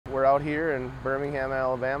out here in Birmingham,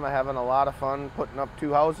 Alabama, having a lot of fun putting up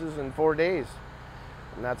 2 houses in 4 days.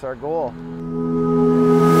 And that's our goal.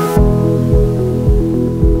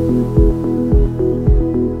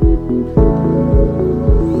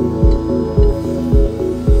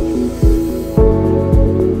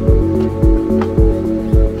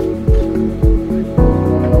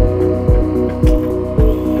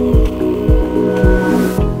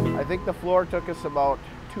 I think the floor took us about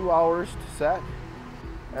 2 hours to set,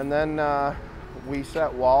 and then we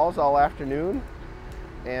set walls all afternoon.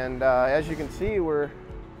 And as you can see, we're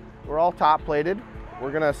all top plated.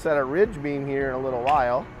 We're gonna set a ridge beam here in a little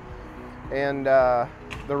while, and the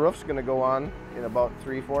roof's gonna go on in about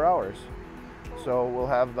 3-4 hours. So we'll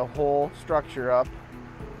have the whole structure up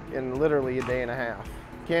in literally a day and a half.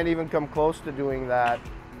 Can't even come close to doing that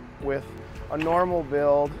with a normal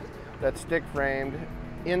build that's stick framed,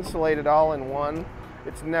 insulated all in one.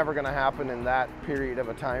 It's never gonna happen in that period of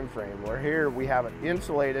a time frame. Where here we have it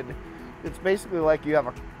insulated. It's basically like you have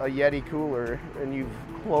a Yeti cooler and you've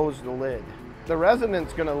closed the lid. The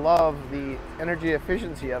resident's gonna love the energy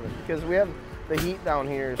efficiency of it because we have the heat down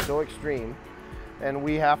here is so extreme, and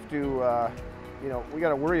we have to, you know, we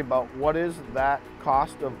gotta worry about what is that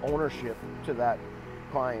cost of ownership to that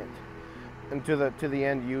client and to the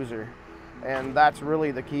end user. And that's really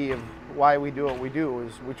the key of why we do what we do,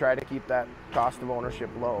 is we try to keep that cost of ownership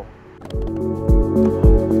low.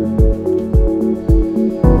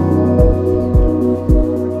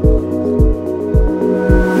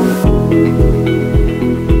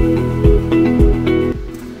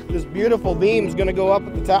 This beautiful beam is going to go up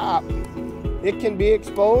at the top. It can be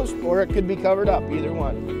exposed or it could be covered up, either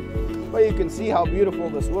one. But you can see how beautiful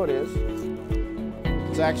this wood is.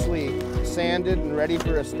 It's actually sanded and ready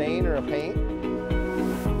for a stain or a paint.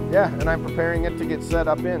 Yeah, and I'm preparing it to get set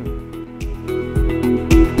up in.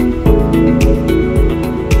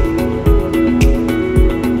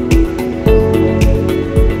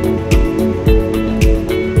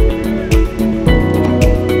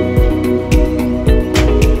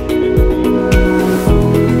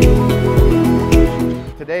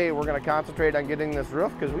 Today we're going to concentrate on getting this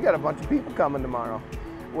roof because we got a bunch of people coming tomorrow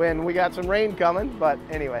when we got some rain coming. But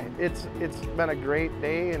anyway, it's been a great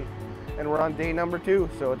day, and we're on day number 2,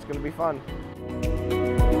 so it's going to be fun.